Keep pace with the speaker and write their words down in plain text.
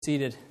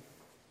Seated.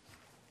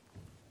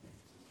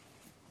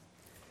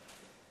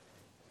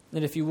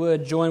 And if you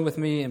would, join with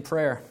me in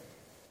prayer.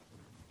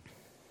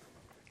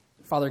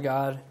 Father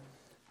God,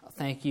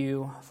 thank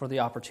you for the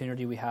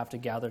opportunity we have to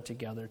gather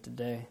together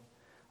today.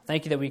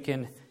 Thank you that we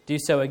can do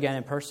so again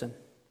in person.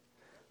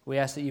 We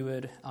ask that you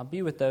would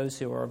be with those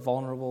who are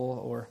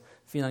vulnerable or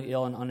feeling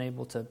ill and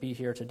unable to be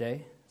here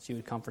today, so you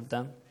would comfort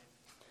them.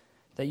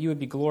 That you would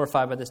be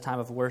glorified by this time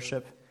of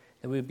worship,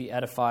 that we would be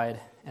edified,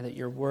 and that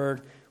your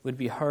word would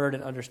be heard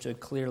and understood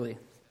clearly.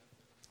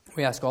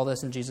 We ask all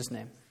this in Jesus'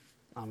 name.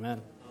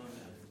 Amen.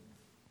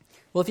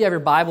 Well, if you have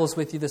your Bibles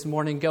with you this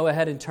morning, go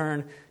ahead and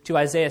turn to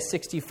Isaiah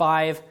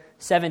 65,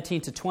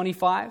 17 to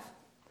 25.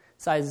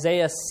 It's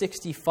Isaiah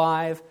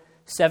 65,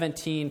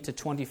 17 to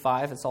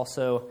 25. It's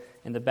also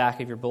in the back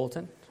of your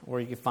bulletin,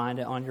 or you can find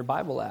it on your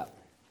Bible app.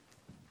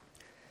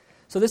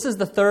 So this is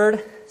the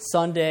third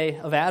Sunday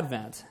of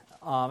Advent.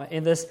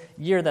 In this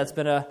year that's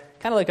been a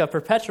kind of like a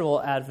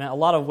perpetual Advent, a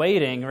lot of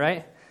waiting,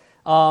 right?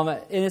 And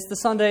it's the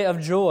Sunday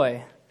of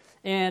joy.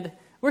 And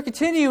we're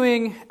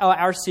continuing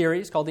our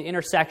series called The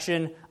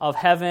Intersection of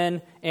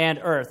Heaven and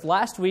Earth.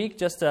 Last week,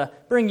 just to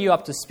bring you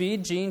up to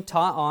speed, Gene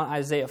taught on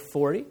Isaiah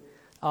 40,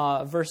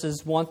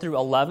 verses 1 through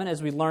 11,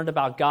 as we learned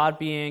about God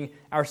being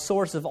our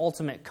source of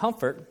ultimate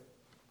comfort.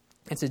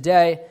 And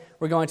today,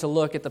 we're going to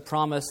look at the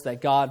promise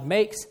that God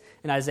makes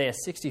in Isaiah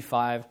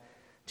 65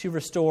 to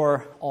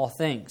restore all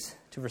things,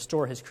 to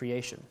restore his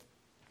creation.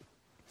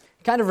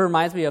 It kind of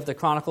reminds me of the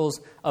Chronicles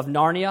of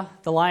Narnia,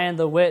 the Lion,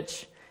 the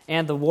Witch,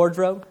 and the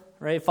Wardrobe.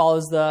 Right? It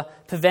follows the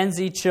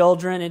Pevensie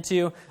children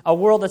into a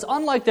world that's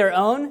unlike their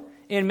own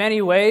in many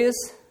ways,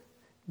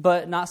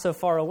 but not so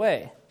far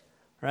away.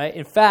 Right?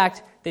 In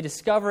fact, they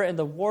discover in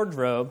the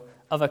wardrobe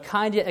of a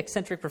kind yet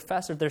eccentric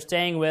professor they're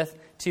staying with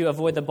to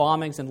avoid the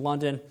bombings in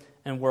London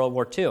in World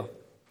War II.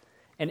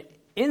 And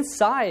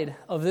inside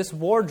of this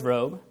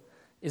wardrobe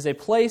is a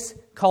place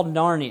called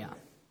Narnia.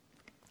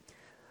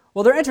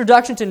 Well, their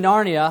introduction to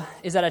Narnia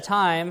is at a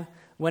time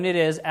when it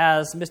is,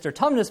 as Mr.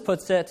 Tumnus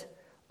puts it,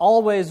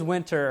 always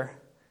winter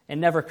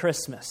and never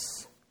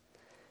Christmas.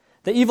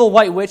 The evil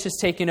white witch has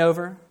taken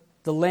over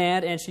the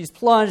land, and she's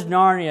plunged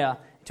Narnia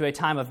into a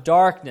time of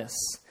darkness,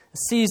 a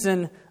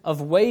season of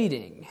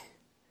waiting.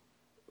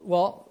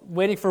 Well,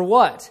 waiting for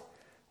what?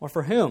 Or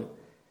for whom?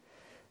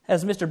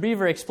 As Mr.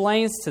 Beaver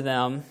explains to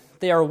them,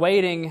 they are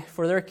waiting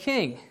for their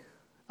king,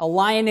 a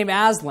lion named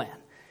Aslan,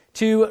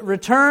 to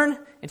return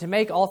and to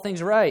make all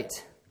things right.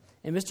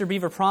 And Mr.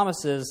 Beaver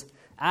promises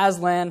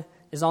Aslan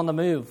is on the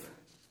move.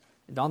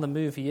 And on the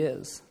move he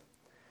is.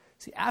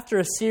 See, after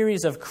a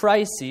series of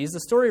crises, the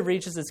story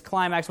reaches its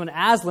climax when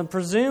Aslan,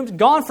 presumed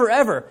gone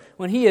forever,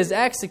 when he is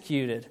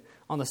executed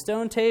on the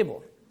stone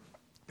table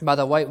by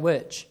the White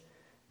Witch,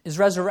 is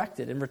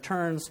resurrected and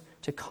returns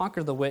to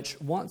conquer the witch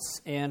once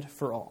and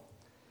for all.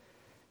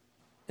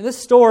 And this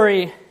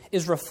story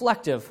is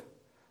reflective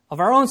of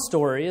our own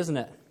story, isn't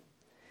it?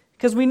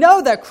 Because we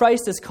know that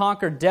Christ has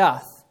conquered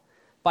death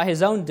by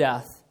his own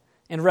death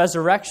and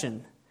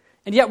resurrection.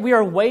 And yet we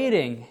are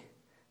waiting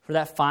for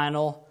that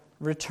final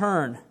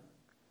return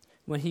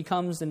when he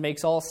comes and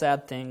makes all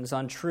sad things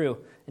untrue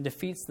and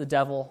defeats the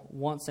devil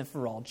once and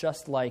for all,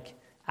 just like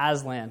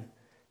Aslan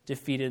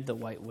defeated the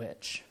White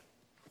Witch.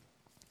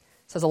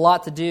 This has a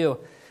lot to do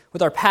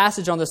with our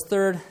passage on this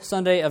third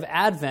Sunday of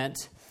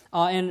Advent.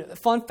 And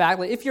fun fact,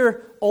 if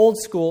you're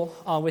old school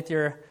with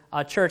your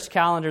church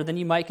calendar, then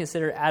you might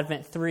consider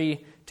Advent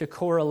 3 to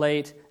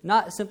correlate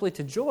not simply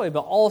to joy,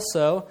 but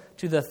also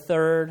to the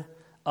third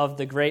of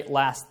the great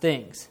last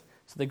things.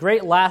 So the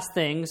great last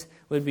things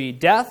would be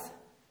death,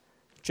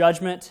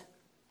 judgment,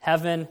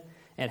 heaven,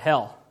 and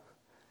hell.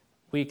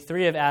 Week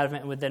 3 of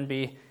Advent would then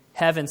be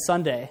Heaven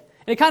Sunday.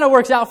 And it kind of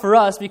works out for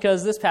us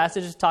because this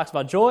passage talks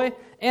about joy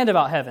and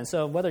about heaven.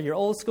 So whether you're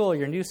old school or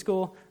you're new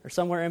school or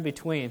somewhere in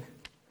between,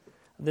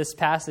 this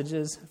passage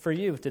is for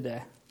you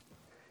today.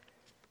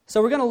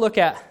 So we're going to look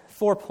at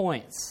 4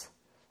 points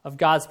of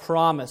God's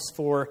promise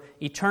for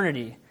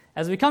eternity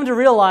as we come to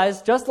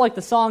realize, just like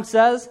the song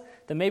says,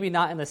 that maybe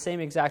not in the same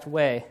exact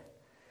way,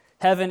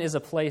 heaven is a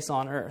place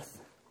on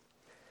earth.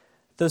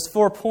 Those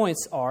 4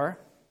 points are: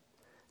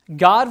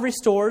 God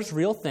restores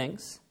real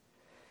things,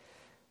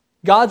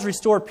 God's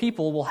restored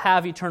people will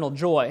have eternal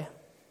joy,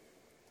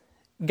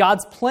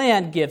 God's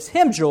plan gives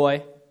him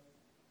joy,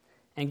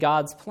 and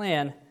God's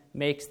plan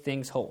makes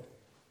things whole.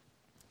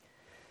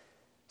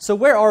 So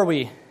where are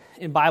we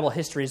in Bible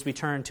history as we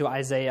turn to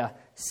Isaiah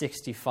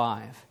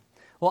 65?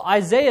 Well,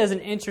 Isaiah is an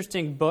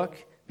interesting book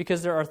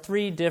because there are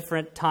 3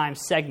 different time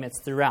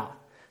segments throughout.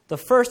 The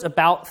first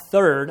about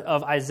third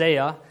of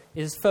Isaiah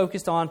is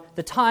focused on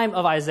the time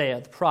of Isaiah,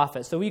 the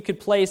prophet. So we could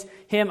place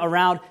him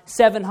around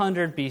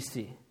 700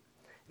 BC.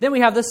 Then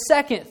we have the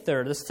second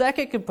third, the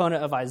second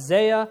component of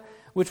Isaiah,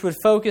 which would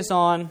focus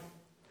on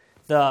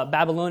the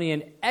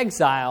Babylonian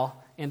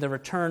exile and the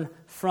return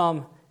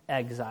from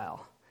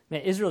exile.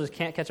 Man, Israel just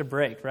can't catch a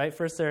break, right?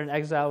 First they're in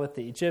exile with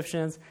the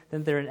Egyptians,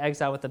 then they're in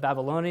exile with the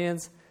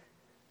Babylonians.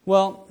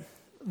 Well,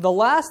 the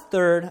last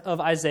third of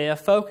Isaiah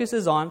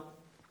focuses on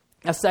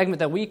a segment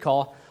that we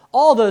call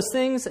all those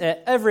things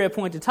at every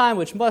appointed time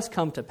which must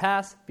come to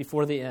pass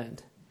before the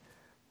end.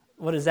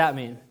 What does that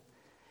mean?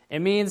 It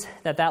means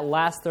that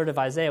last third of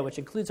Isaiah, which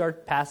includes our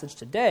passage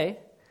today,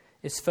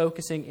 is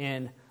focusing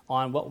in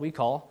on what we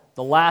call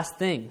the last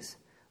things,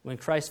 when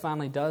Christ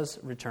finally does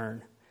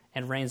return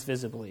and reigns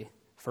visibly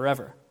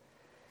forever.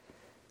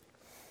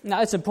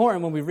 Now, it's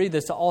important when we read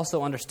this to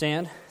also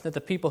understand that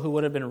the people who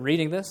would have been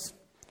reading this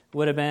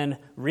would have been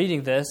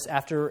reading this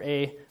after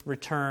a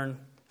return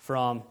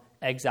from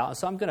exile. And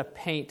so I'm going to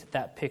paint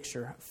that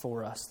picture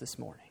for us this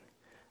morning.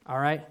 All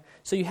right?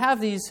 So you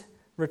have these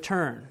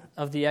return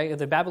of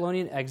the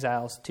Babylonian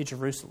exiles to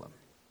Jerusalem.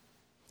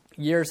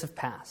 Years have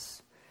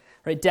passed.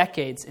 Right?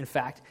 Decades, in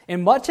fact.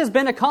 And much has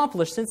been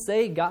accomplished since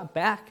they got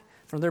back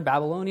from their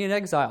Babylonian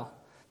exile.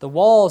 The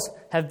walls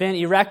have been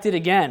erected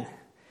again.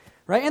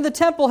 Right? And the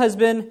temple has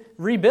been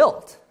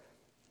rebuilt.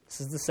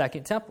 This is the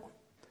second temple.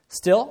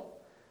 Still,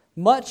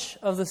 much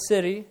of the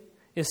city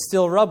is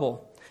still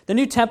rubble. The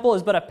new temple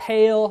is but a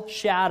pale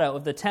shadow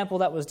of the temple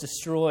that was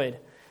destroyed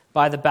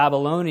by the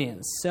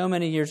Babylonians so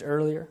many years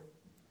earlier.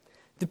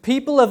 The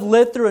people have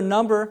lived through a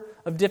number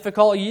of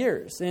difficult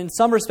years, in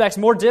some respects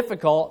more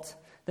difficult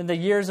than the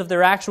years of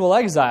their actual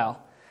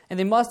exile. And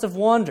they must have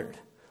wondered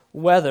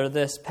whether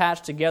this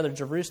patched together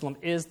Jerusalem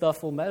is the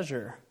full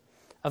measure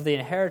of the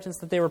inheritance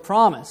that they were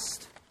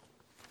promised.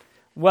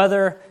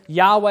 Whether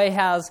Yahweh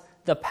has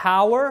the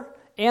power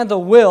and the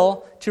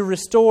will to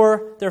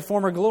restore their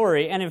former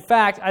glory. And in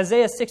fact,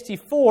 Isaiah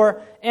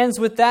 64 ends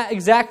with that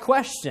exact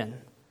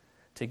question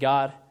to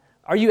God.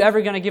 Are you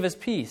ever going to give us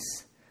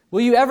peace?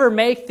 Will you ever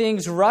make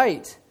things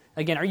right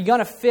again? Are you going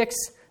to fix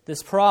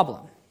this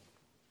problem?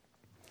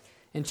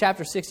 In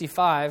chapter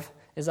 65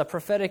 is a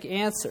prophetic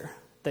answer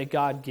that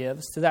God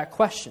gives to that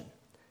question.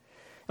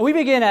 And we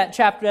begin at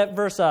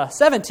verse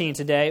 17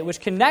 today, which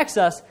connects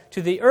us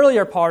to the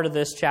earlier part of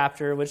this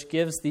chapter, which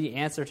gives the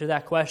answer to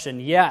that question.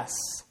 Yes,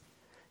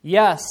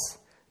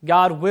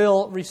 God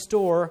will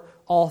restore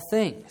all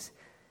things.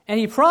 And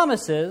He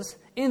promises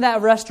in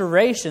that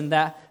restoration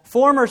that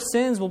former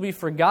sins will be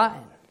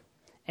forgotten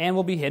and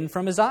will be hidden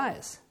from His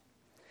eyes.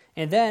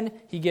 And then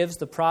He gives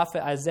the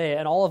prophet Isaiah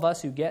and all of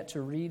us who get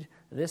to read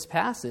this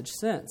passage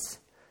since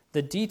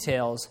the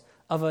details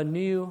of a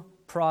new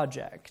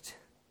project,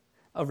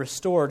 a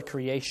restored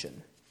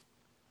creation.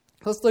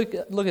 Let's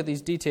look at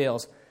these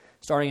details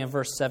starting in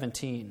verse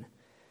 17.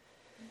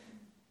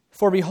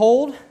 For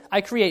behold,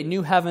 I create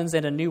new heavens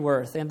and a new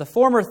earth, and the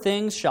former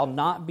things shall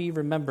not be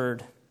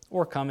remembered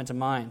or come into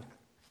mind.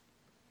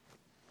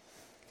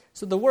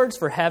 So the words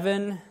for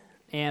heaven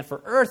and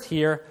for earth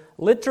here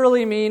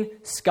literally mean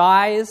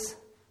skies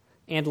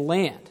and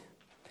land.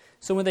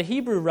 So when the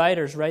Hebrew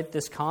writers write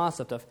this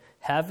concept of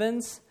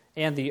heavens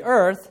and the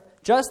earth,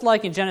 just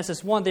like in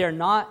Genesis 1, they are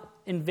not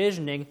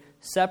envisioning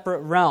separate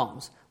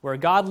realms where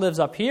God lives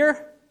up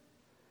here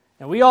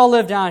and we all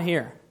live down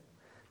here.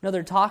 No,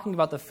 they're talking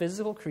about the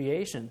physical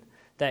creation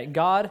that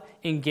God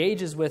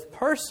engages with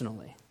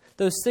personally.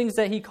 Those things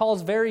that He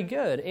calls very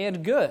good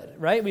and good,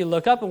 right? We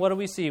look up and what do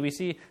we see? We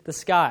see the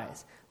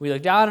skies. We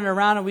look down and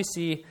around and we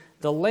see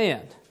the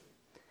land.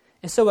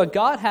 And so what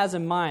God has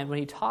in mind when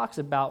He talks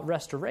about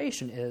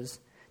restoration is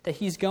that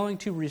He's going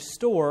to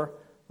restore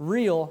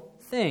real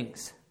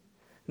things.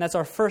 And that's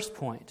our first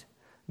point.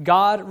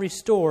 God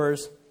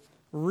restores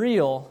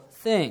real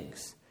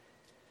things.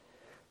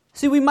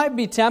 See, we might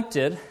be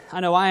tempted, I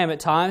know I am at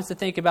times, to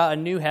think about a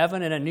new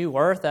heaven and a new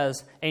earth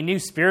as a new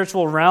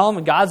spiritual realm,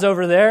 and God's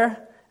over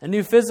there, a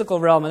new physical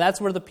realm, and that's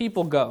where the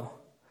people go.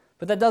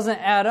 But that doesn't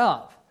add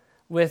up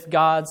with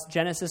God's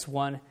Genesis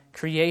 1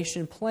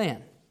 creation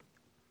plan.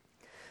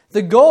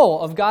 The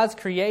goal of God's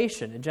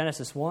creation in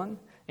Genesis 1,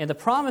 and the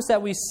promise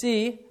that we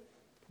see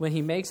when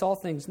He makes all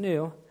things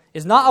new,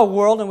 is not a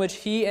world in which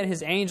He and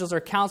His angels or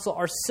council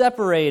are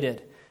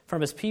separated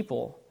from His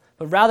people,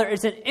 but rather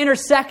it's an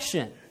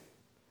intersection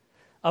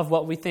of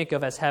what we think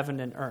of as heaven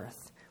and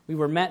earth. We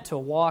were meant to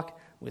walk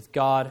with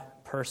God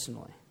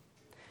personally.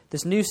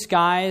 This new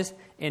skies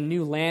and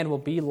new land will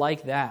be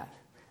like that.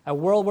 A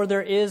world where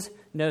there is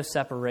no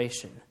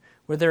separation,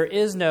 where there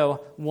is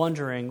no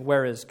wondering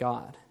where is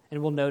God.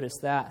 And we'll notice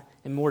that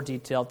in more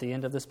detail at the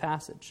end of this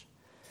passage.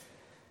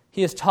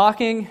 He is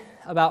talking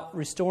about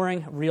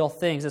restoring real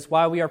things. That's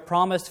why we are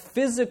promised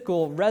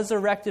physical,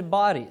 resurrected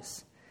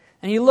bodies.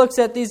 And he looks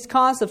at these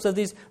concepts of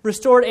these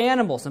restored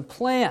animals and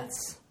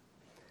plants,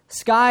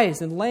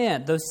 skies and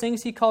land. Those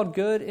things He called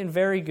good and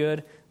very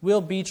good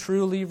will be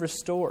truly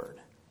restored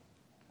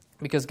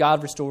because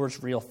God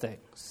restores real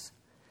things.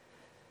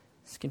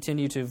 Let's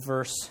continue to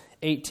verse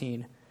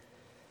 18.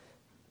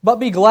 But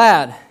be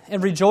glad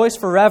and rejoice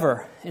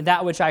forever in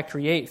that which I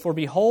create. For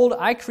behold,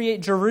 I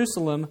create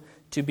Jerusalem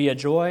to be a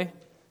joy,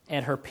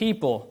 and her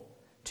people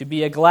to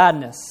be a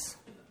gladness.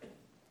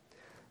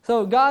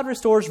 So God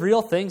restores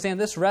real things, and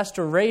this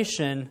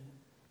restoration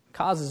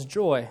causes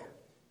joy.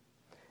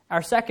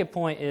 Our second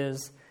point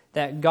is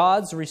that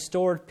God's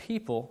restored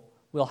people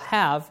will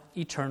have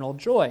eternal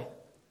joy.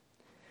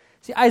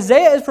 See,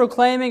 Isaiah is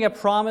proclaiming a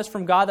promise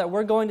from God that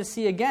we're going to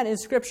see again in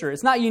Scripture.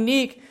 It's not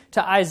unique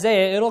to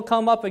Isaiah. It'll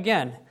come up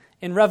again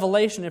in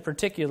Revelation in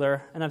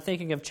particular, and I'm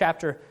thinking of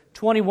chapter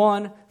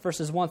 21,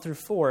 verses 1 through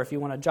 4, if you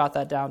want to jot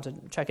that down to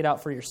check it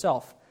out for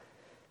yourself.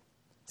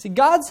 See,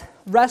 God's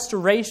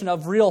restoration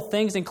of real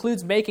things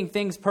includes making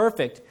things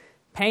perfect.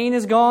 Pain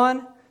is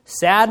gone,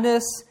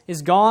 sadness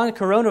is gone,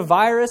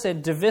 coronavirus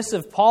and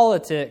divisive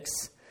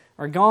politics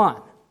are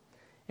gone.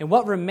 And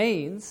what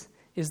remains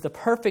is the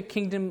perfect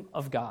kingdom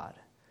of God,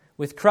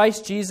 with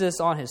Christ Jesus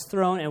on his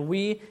throne and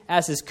we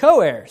as his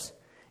co-heirs.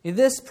 And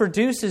this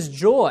produces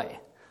joy,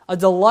 a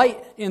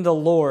delight in the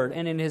Lord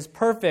and in his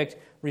perfect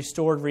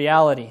restored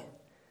reality.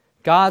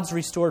 God's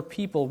restored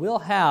people will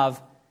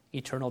have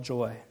eternal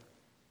joy.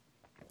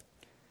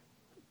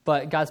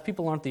 But God's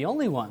people aren't the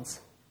only ones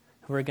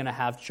who are going to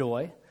have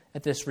joy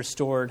at this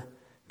restored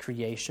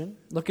creation.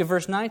 Look at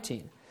verse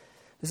 19.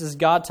 This is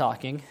God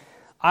talking.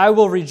 I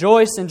will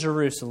rejoice in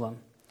Jerusalem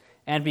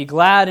and be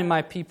glad in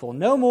my people.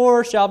 No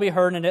more shall be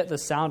heard in it the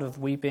sound of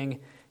weeping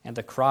and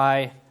the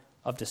cry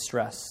of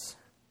distress.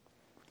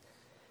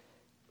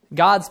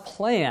 God's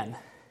plan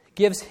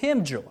gives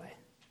him joy.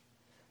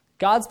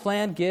 God's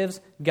plan gives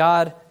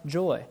God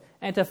joy.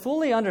 And to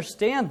fully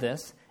understand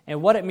this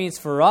and what it means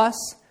for us,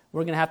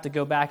 we're going to have to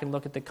go back and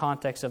look at the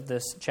context of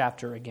this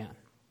chapter again.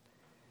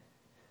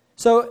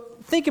 So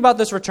think about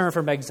this return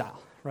from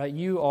exile, right?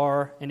 You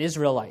are an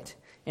Israelite,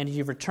 and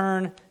you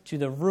return to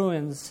the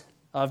ruins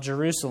of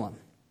Jerusalem.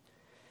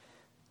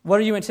 What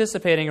are you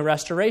anticipating a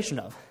restoration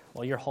of?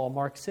 Well, your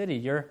hallmark city.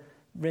 You're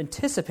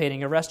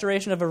anticipating a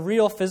restoration of a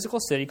real physical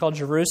city called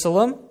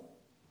Jerusalem,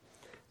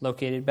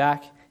 located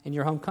back in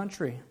your home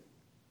country.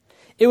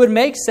 It would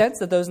make sense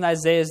that those in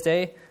Isaiah's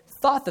day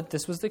thought that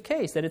this was the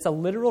case, that it's a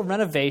literal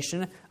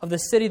renovation of the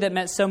city that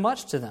meant so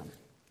much to them.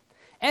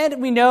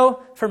 And we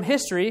know from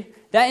history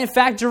that, in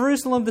fact,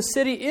 Jerusalem, the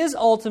city, is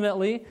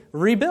ultimately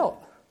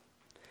rebuilt.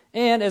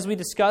 And as we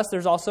discussed,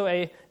 there's also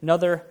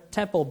another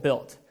temple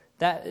built.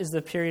 That is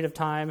the period of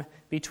time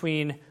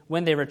between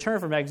when they return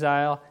from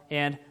exile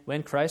and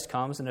when Christ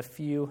comes, in a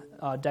few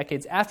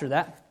decades after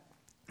that,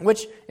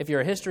 which, if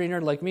you're a history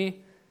nerd like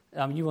me,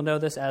 you will know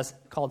this as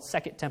called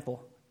Second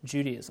Temple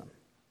Judaism.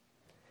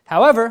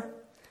 However,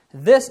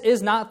 this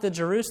is not the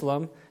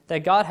Jerusalem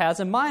that God has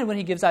in mind when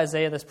he gives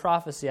Isaiah this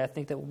prophecy. I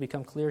think that will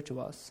become clear to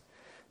us.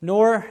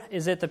 Nor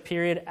is it the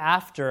period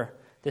after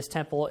this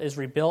temple is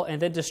rebuilt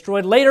and then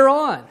destroyed later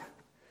on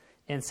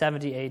in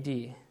 70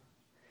 AD.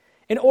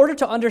 In order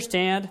to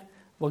understand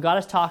what God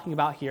is talking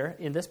about here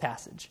in this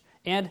passage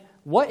and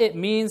what it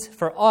means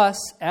for us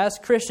as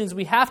Christians,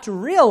 we have to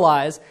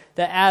realize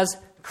that as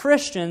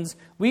Christians,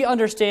 we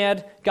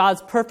understand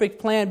God's perfect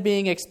plan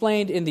being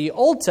explained in the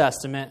Old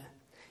Testament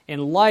in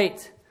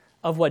light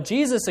of what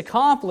Jesus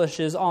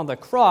accomplishes on the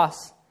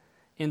cross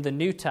in the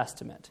New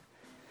Testament.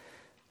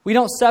 We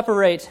don't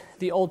separate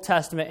the Old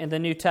Testament and the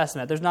New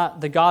Testament. There's not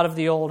the God of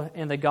the Old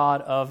and the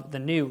God of the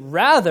New.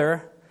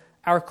 Rather,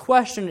 our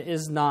question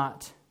is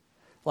not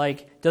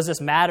like, does this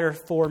matter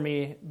for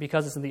me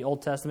because it's in the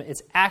Old Testament?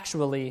 It's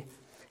actually,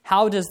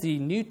 how does the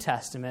New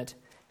Testament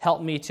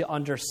help me to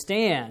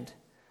understand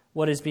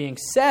what is being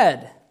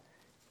said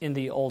in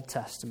the Old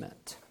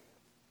Testament?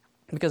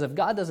 Because if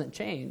God doesn't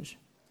change,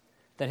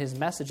 then his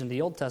message in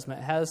the Old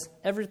Testament has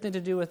everything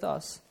to do with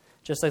us,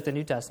 just like the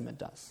New Testament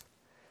does.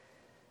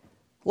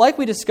 Like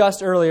we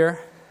discussed earlier,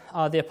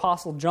 the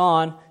Apostle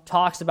John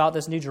talks about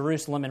this New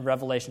Jerusalem in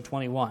Revelation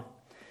 21.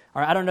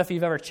 All right, I don't know if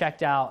you've ever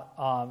checked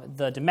out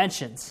the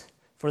dimensions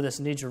for this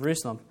New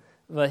Jerusalem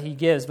that he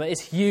gives, but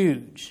it's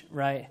huge,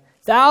 right?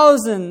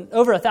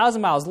 Over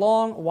 1,000 miles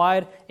long,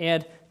 wide,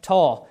 and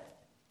tall.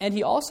 And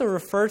he also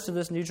refers to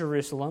this New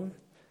Jerusalem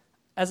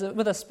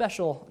with a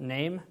special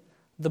name,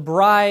 the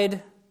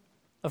bride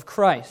of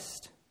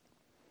Christ.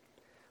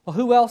 Well,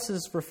 who else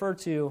is referred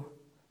to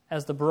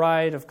as the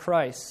bride of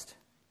Christ?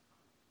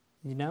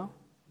 You know?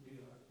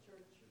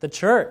 The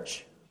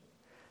church.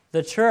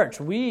 The church.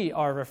 We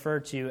are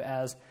referred to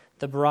as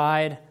the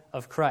bride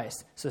of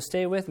Christ. So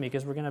stay with me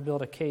because we're going to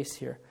build a case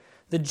here.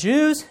 The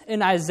Jews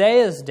in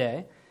Isaiah's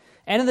day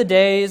and in the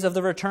days of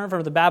the return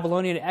from the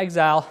Babylonian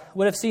exile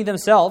would have seen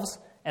themselves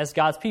as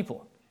God's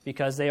people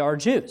because they are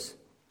Jews.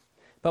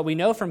 But we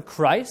know from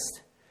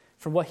Christ,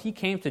 from what he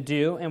came to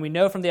do, and we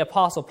know from the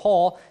Apostle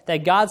Paul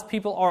that God's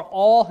people are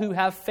all who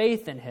have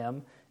faith in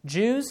him,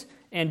 Jews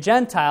and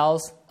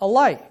Gentiles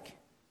alike.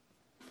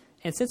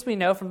 And since we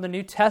know from the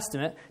New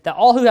Testament that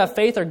all who have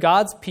faith are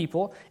God's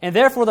people, and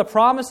therefore the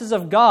promises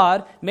of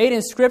God made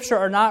in Scripture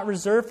are not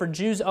reserved for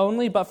Jews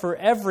only, but for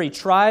every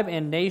tribe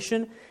and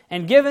nation,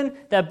 and given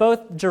that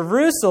both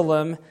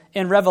Jerusalem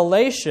in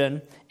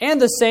Revelation and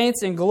the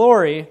saints in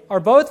glory are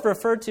both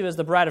referred to as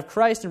the bride of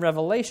Christ in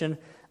Revelation,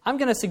 I'm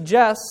going to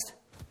suggest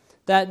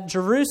that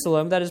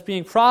Jerusalem that is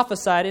being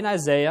prophesied in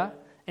Isaiah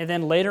and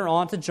then later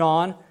on to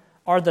John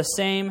are the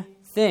same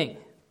thing.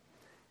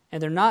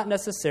 And they're not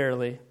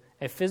necessarily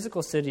a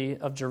physical city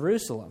of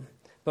Jerusalem,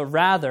 but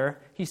rather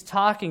he's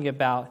talking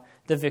about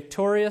the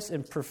victorious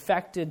and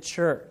perfected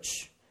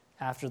church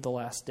after the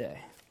last day.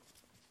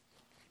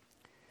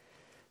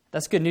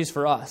 That's good news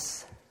for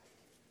us,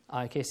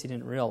 in case you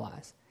didn't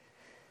realize.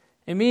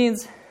 It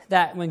means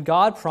that when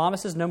God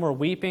promises no more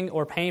weeping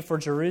or pain for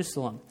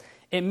Jerusalem,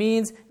 it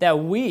means that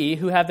we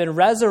who have been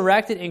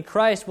resurrected in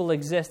Christ will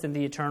exist in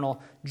the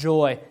eternal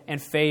joy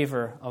and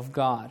favor of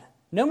God.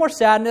 No more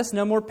sadness,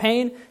 no more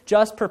pain,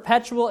 just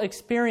perpetual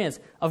experience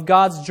of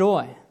God's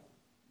joy.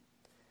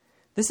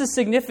 This is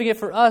significant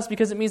for us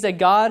because it means that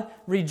God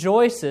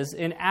rejoices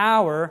in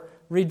our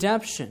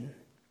redemption.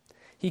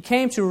 He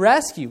came to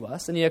rescue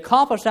us, and He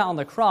accomplished that on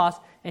the cross,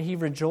 and He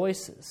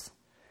rejoices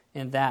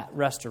in that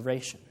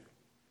restoration.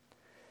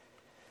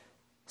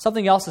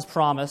 Something else is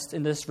promised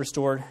in this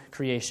restored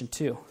creation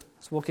too.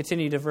 So we'll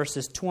continue to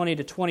verses 20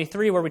 to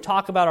 23, where we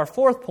talk about our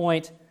fourth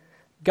point,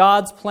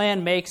 God's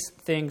plan makes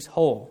things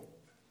whole.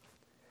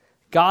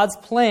 God's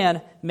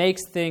plan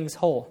makes things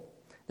whole.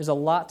 There's a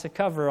lot to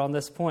cover on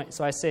this point,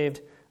 so I saved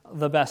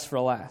the best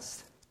for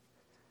last.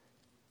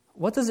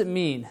 What does it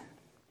mean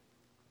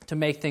to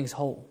make things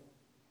whole?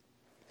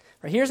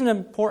 Right, here's an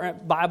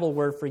important Bible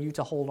word for you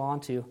to hold on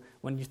to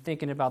when you're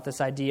thinking about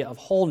this idea of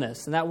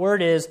wholeness, and that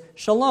word is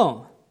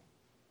shalom.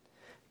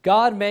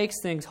 God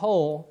makes things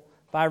whole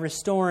by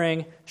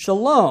restoring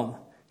shalom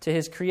to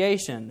His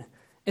creation.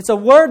 It's a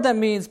word that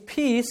means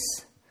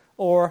peace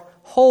or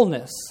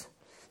wholeness.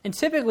 And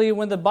typically,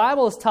 when the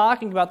Bible is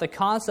talking about the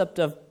concept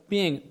of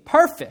being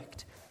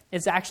perfect,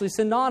 it's actually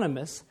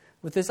synonymous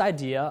with this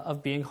idea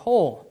of being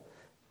whole,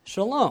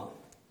 shalom.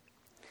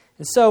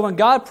 And so when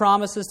God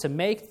promises to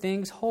make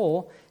things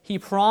whole, He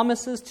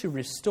promises to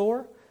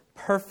restore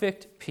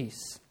perfect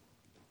peace.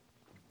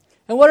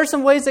 And what are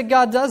some ways that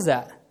God does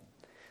that?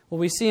 Well,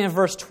 we see in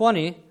verse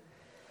 20,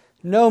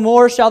 "No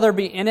more shall there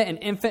be in it an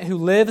infant who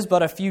lives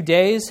but a few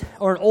days,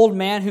 or an old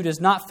man who does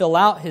not fill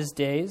out his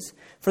days.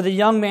 For the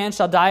young man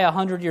shall die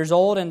 100 years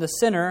old, and the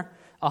sinner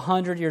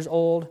 100 years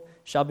old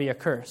shall be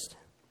accursed."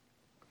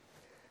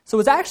 So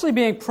what's actually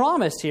being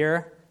promised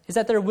here is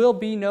that there will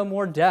be no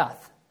more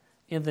death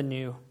in the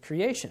new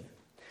creation.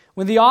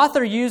 When the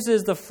author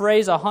uses the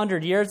phrase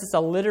 100 years, it's a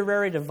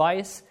literary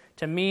device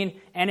to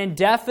mean an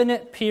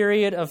indefinite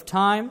period of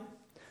time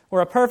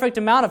or a perfect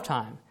amount of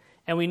time.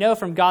 And we know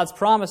from God's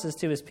promises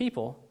to His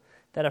people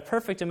that a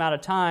perfect amount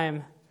of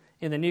time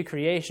in the new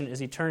creation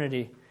is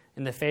eternity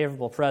in the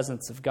favorable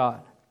presence of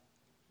God.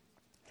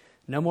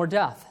 No more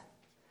death.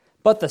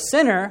 But the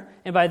sinner,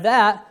 and by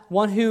that,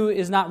 one who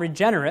is not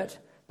regenerate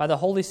by the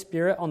Holy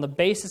Spirit on the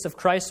basis of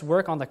Christ's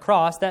work on the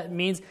cross, that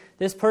means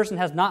this person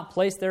has not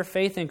placed their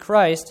faith in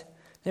Christ,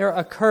 they are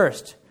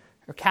accursed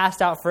or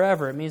cast out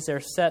forever. It means they're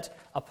set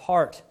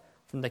apart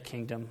from the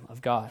kingdom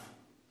of God.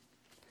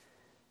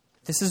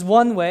 This is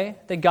one way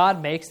that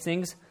God makes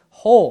things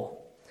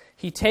whole.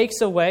 He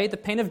takes away the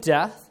pain of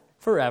death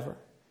forever.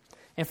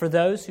 And for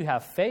those who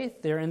have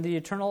faith, they're in the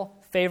eternal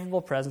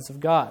favorable presence of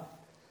God.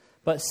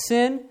 But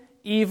sin,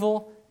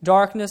 evil,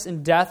 darkness,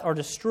 and death are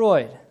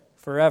destroyed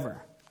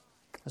forever,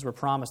 as we're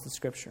promised in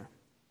Scripture.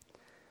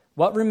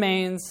 What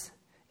remains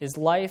is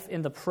life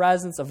in the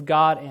presence of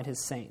God and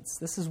His saints.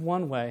 This is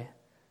one way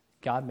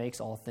God makes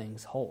all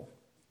things whole.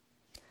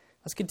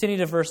 Let's continue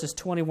to verses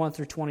 21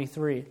 through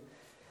 23.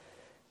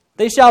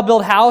 "They shall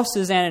build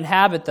houses and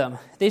inhabit them.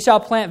 They shall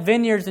plant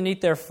vineyards and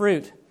eat their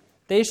fruit.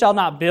 They shall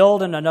not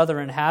build and another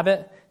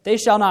inhabit. They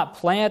shall not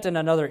plant and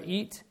another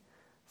eat.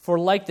 For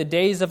like the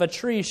days of a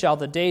tree shall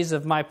the days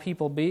of my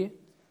people be,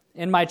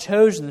 and my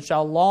chosen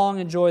shall long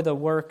enjoy the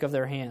work of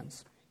their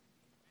hands.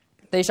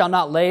 They shall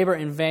not labor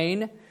in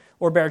vain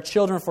or bear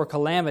children for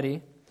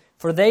calamity,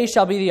 for they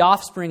shall be the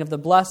offspring of the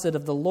blessed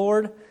of the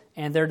Lord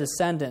and their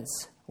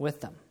descendants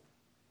with them."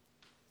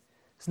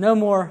 There's no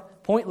more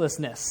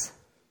pointlessness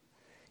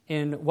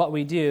in what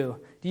we do.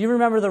 Do you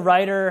remember the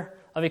writer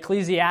of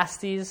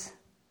Ecclesiastes?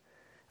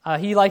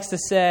 He likes to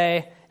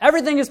say,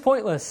 everything is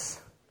pointless.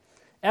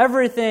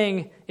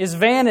 Everything is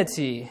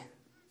vanity.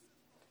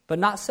 But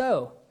not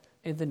so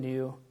in the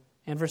new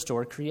and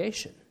restored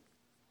creation.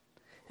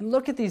 And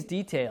look at these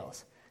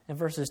details in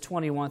verses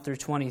 21 through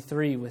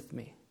 23 with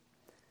me.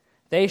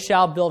 "They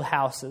shall build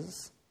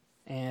houses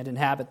and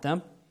inhabit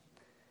them.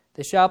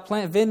 They shall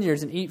plant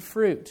vineyards and eat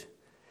fruit.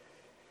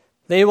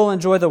 They will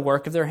enjoy the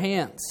work of their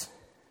hands.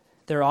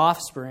 Their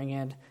offspring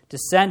and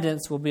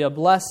descendants will be a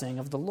blessing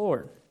of the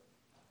Lord."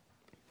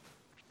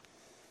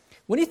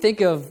 When you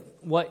think of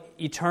what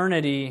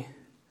eternity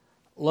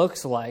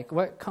looks like,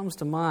 what comes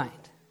to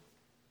mind?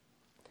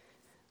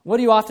 What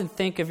do you often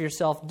think of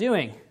yourself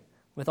doing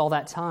with all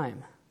that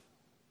time?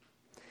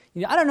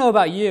 I don't know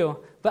about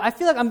you, but I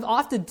feel like I'm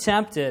often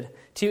tempted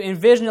to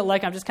envision it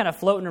like I'm just kind of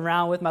floating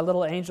around with my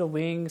little angel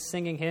wings,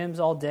 singing hymns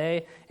all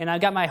day, and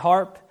I've got my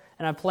harp,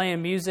 and I'm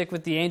playing music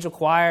with the angel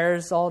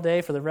choirs all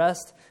day for the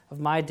rest of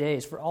my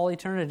days, for all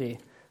eternity.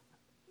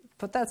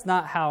 But that's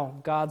not how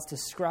God's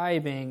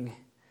describing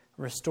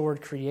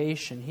restored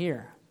creation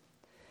here.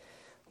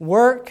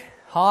 Work,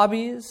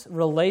 hobbies,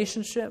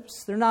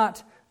 relationships, they're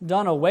not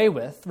done away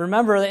with.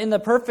 Remember that in the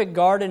perfect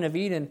Garden of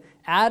Eden,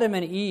 Adam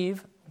and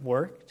Eve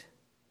worked,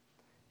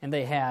 and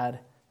they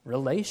had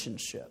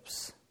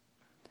relationships.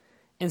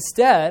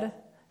 Instead,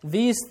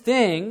 these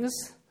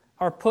things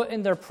are put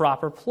in their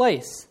proper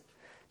place.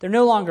 They're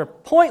no longer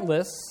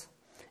pointless,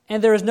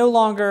 and there is no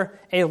longer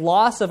a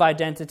loss of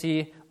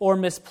identity or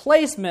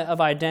misplacement of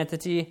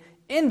identity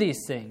in these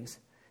things,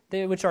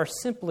 which are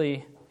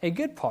simply a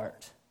good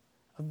part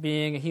of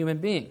being a human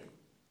being.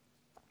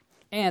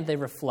 And they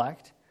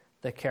reflect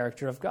the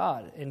character of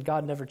God, and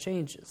God never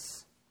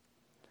changes.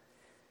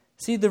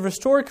 See, the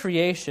restored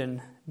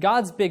creation,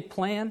 God's big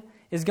plan,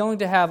 is going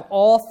to have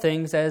all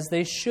things as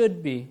they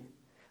should be.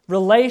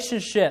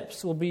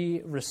 Relationships will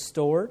be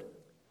restored,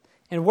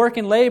 and work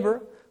and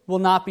labor will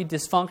not be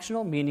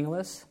dysfunctional,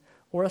 meaningless,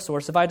 or a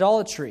source of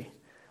idolatry.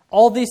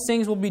 All these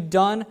things will be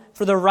done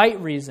for the right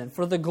reason,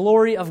 for the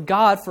glory of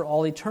God for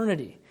all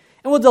eternity.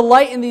 And we'll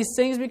delight in these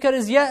things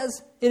because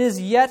it is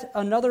yet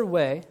another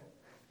way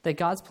that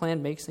God's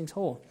plan makes things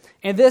whole.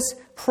 And this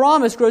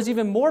promise grows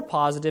even more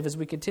positive as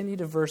we continue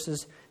to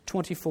verses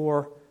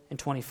 24 and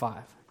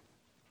 25.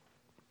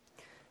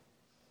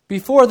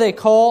 Before they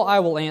call,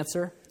 I will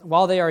answer.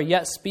 While they are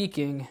yet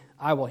speaking,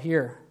 I will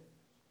hear.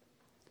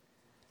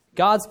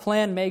 God's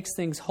plan makes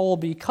things whole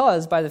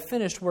because by the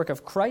finished work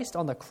of Christ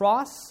on the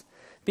cross,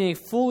 being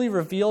fully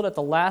revealed at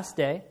the last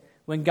day,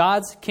 when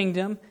God's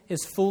kingdom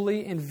is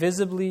fully and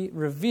visibly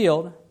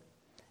revealed,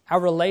 our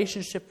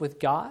relationship with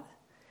God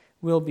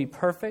will be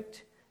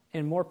perfect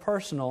and more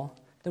personal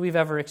than we've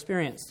ever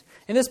experienced.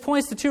 And this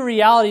points to two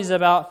realities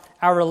about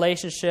our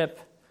relationship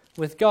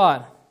with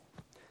God.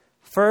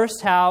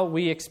 First, how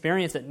we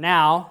experience it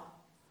now,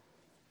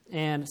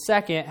 and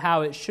second,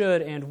 how it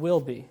should and will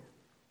be.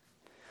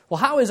 Well,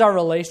 how is our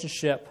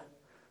relationship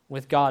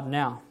with God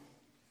now?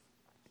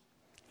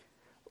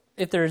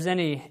 If there's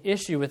any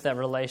issue with that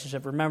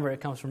relationship, remember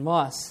it comes from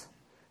us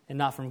and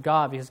not from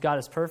God, because God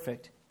is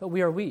perfect, but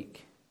we are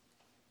weak.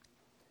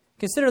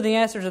 Consider the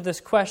answer to this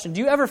question.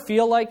 Do you ever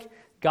feel like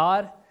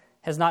God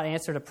has not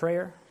answered a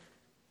prayer?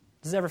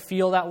 Does it ever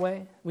feel that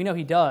way? We know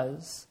He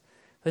does.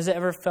 Has it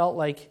ever felt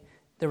like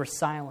there was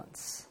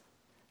silence,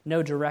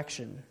 no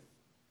direction?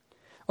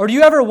 Or do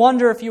you ever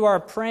wonder if you are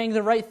praying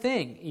the right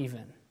thing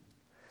even?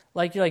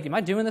 Like you're like, am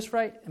I doing this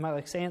right? Am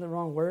I saying the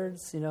wrong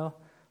words?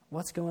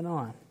 What's going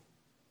on?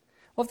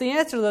 Well, if the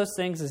answer to those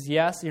things is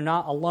yes, you're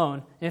not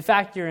alone. In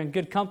fact, you're in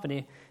good company.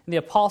 And the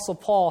Apostle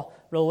Paul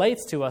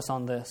relates to us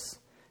on this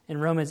in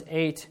Romans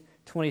 8,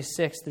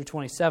 26 through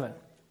 27.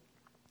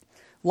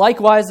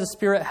 Likewise, the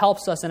Spirit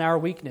helps us in our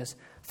weakness.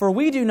 For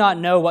we do not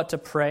know what to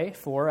pray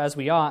for as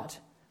we ought,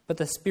 but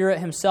the Spirit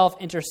Himself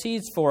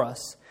intercedes for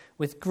us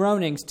with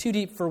groanings too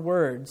deep for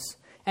words.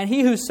 And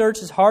He who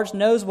searches hearts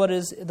knows what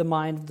is the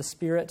mind of the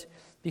Spirit,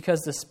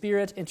 because the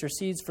Spirit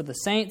intercedes for the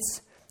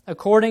saints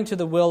according to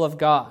the will of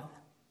God.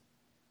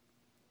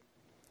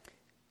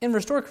 In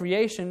restored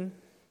creation,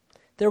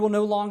 there will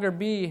no longer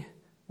be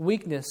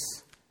weakness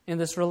in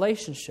this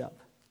relationship.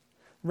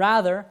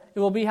 Rather, it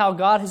will be how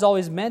God has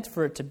always meant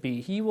for it to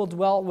be. He will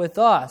dwell with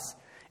us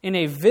in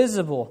a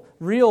visible,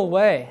 real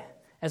way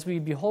as we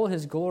behold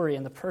His glory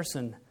in the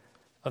person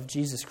of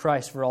Jesus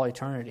Christ for all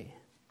eternity.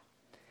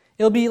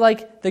 It'll be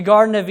like the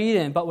Garden of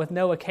Eden, but with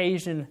no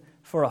occasion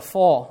for a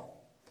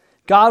fall.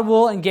 God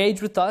will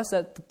engage with us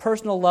at the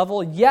personal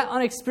level, yet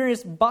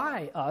unexperienced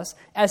by us,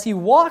 as He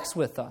walks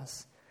with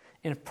us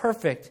in a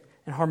perfect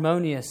and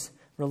harmonious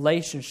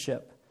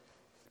relationship.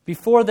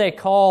 Before they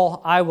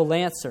call, I will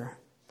answer.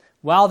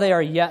 While they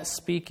are yet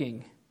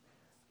speaking,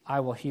 I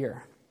will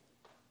hear.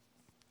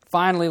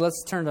 Finally,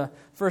 let's turn to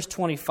verse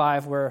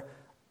 25, where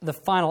the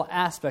final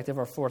aspect of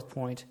our fourth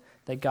point,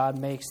 that God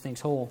makes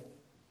things whole,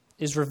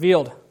 is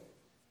revealed.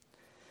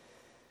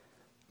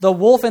 The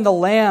wolf and the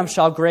lamb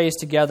shall graze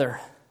together.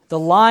 The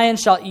lion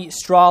shall eat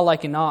straw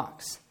like an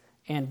ox,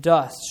 and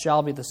dust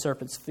shall be the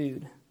serpent's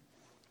food.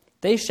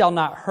 They shall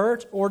not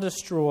hurt or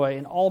destroy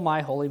in all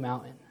my holy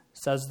mountain,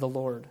 says the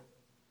Lord.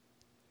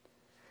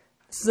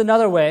 This is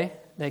another way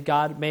that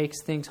God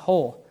makes things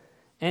whole.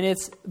 And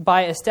it's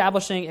by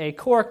establishing a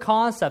core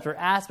concept or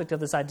aspect of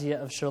this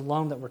idea of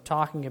shalom that we're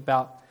talking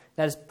about,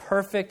 that is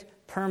perfect,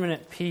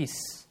 permanent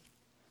peace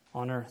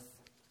on earth.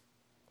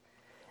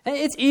 And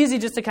it's easy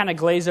just to kind of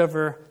glaze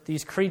over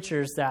these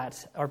creatures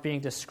that are being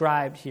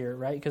described here,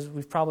 right? Because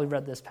we've probably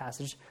read this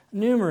passage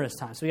numerous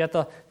times. So we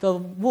got the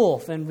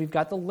wolf, and we've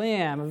got the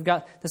lamb, and we've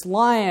got this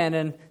lion,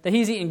 and that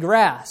he's eating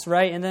grass,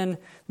 right? And then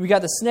we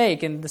got the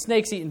snake, and the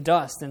snake's eating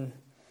dust, and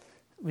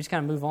we just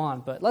kind of move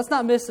on. But let's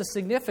not miss the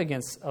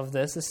significance of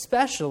this,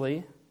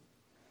 especially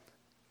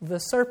the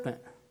serpent.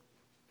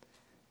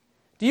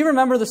 Do you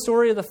remember the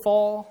story of the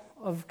fall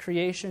of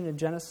creation in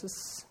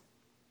Genesis?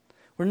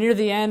 We're near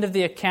the end of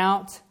the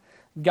account.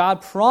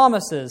 God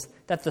promises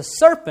that the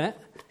serpent,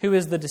 who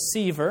is the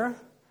deceiver,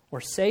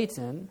 or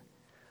Satan,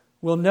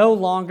 will no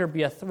longer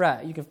be a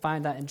threat. You can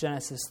find that in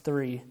Genesis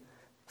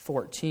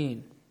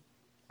 3:14.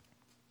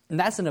 And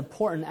that's an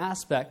important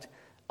aspect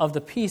of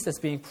the peace that's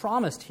being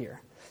promised here.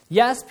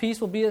 Yes,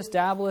 peace will be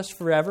established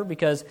forever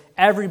because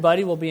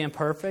everybody will be in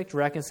perfect,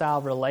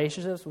 reconciled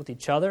relationships with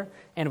each other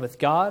and with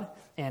God.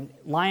 And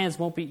lions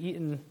won't be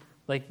eating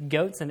like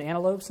goats and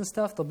antelopes and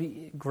stuff. They'll be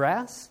eating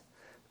grass.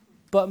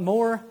 But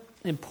more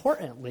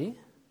importantly,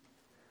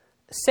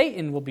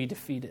 Satan will be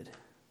defeated.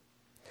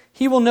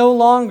 He will no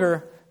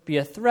longer be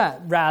a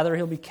threat. Rather,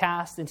 he'll be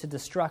cast into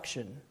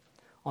destruction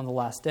on the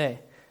last day.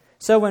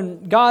 So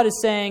when God is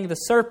saying the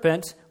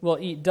serpent will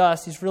eat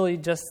dust, he's really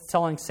just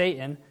telling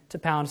Satan to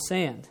pound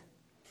sand.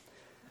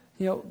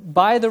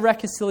 By the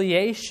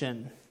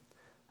reconciliation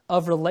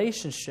of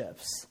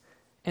relationships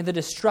and the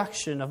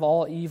destruction of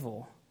all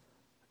evil,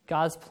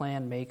 God's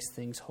plan makes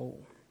things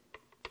whole.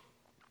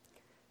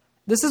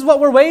 This is what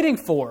we're waiting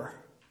for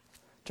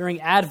during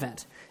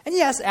Advent. And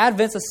yes,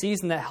 Advent's a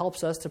season that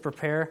helps us to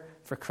prepare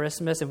for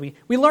Christmas. And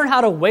we learn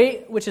how to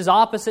wait, which is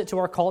opposite to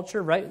our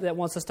culture, right? That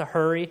wants us to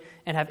hurry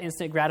and have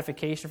instant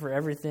gratification for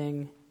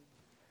everything.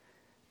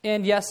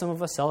 And yes, some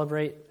of us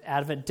celebrate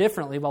Advent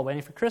differently while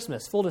waiting for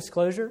Christmas. Full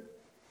disclosure,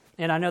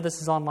 and I know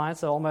this is online,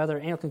 so all my other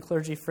Anglican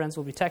clergy friends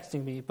will be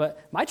texting me,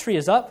 but my tree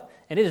is up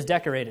and it is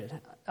decorated.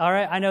 All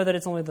right, I know that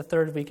it's only the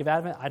third week of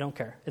Advent. I don't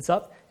care. It's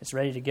up. It's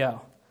ready to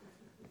go.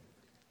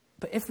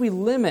 But if we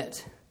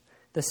limit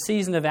the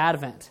season of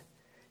Advent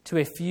to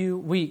a few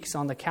weeks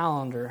on the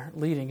calendar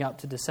leading up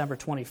to December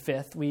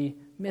 25th, we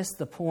miss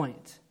the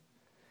point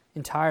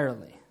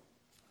entirely.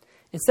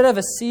 Instead of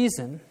a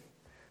season,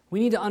 we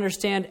need to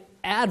understand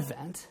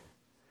Advent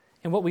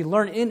and what we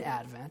learn in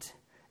Advent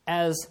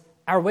as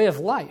our way of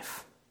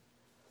life,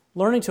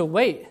 learning to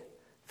wait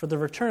for the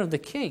return of the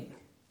King.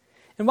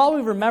 And while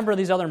we remember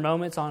these other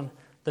moments on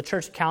the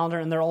church calendar,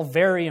 and they're all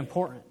very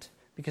important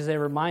because they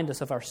remind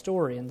us of our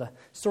story and the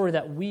story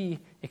that we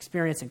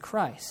experience in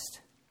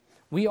Christ,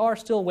 we are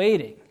still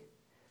waiting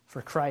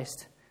for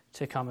Christ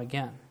to come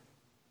again.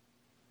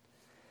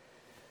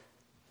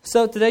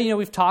 So today,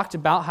 we've talked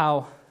about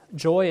how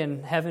joy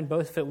and heaven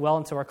both fit well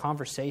into our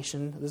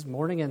conversation this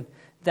morning, and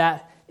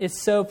that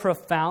it's so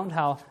profound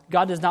how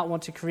God does not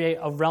want to create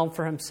a realm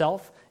for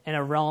himself and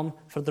a realm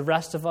for the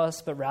rest of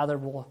us, but rather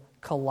will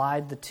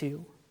collide the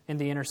two in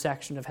the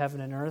intersection of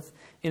heaven and earth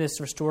in this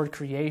restored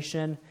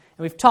creation. And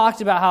we've talked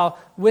about how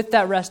with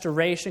that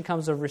restoration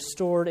comes a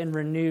restored and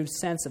renewed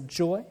sense of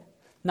joy,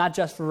 not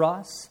just for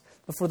us,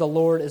 but for the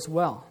Lord as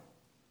well.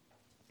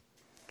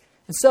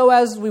 And so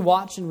as we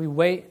watch and we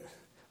wait,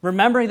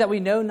 remembering that we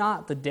know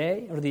not the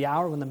day or the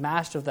hour when the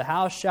master of the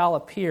house shall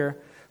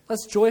appear,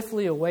 let's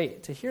joyfully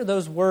await to hear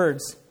those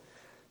words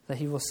that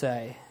he will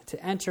say,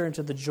 to enter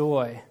into the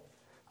joy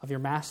of your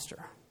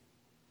master.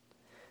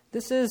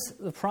 This is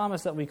the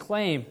promise that we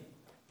claim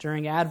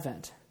during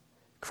Advent.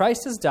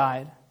 Christ has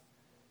died,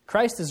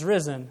 Christ is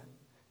risen,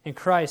 and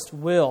Christ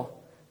will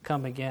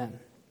come again.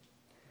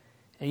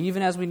 And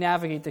even as we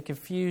navigate the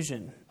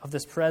confusion of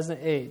this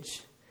present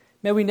age,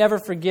 may we never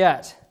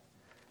forget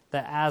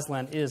that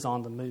Aslan is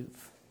on the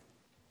move.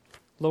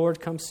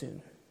 Lord, come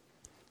soon.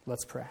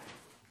 Let's pray.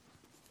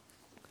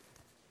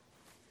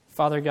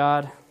 Father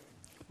God,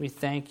 we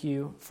thank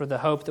you for the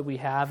hope that we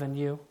have in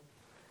you,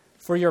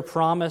 for your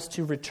promise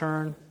to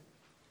return.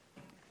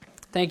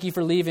 Thank you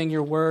for leaving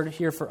your word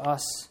here for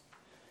us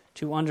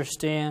to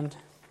understand.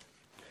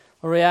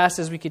 Lord, we ask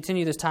as we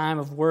continue this time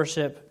of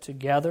worship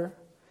together,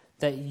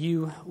 that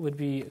you would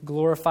be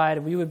glorified,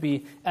 and we would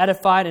be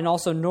edified and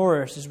also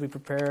nourished as we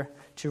prepare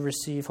to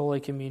receive Holy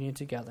Communion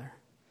together.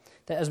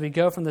 That as we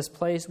go from this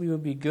place, we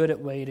would be good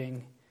at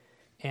waiting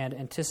and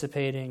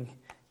anticipating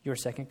your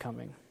second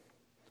coming.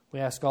 We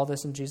ask all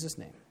this in Jesus'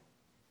 name.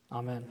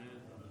 Amen.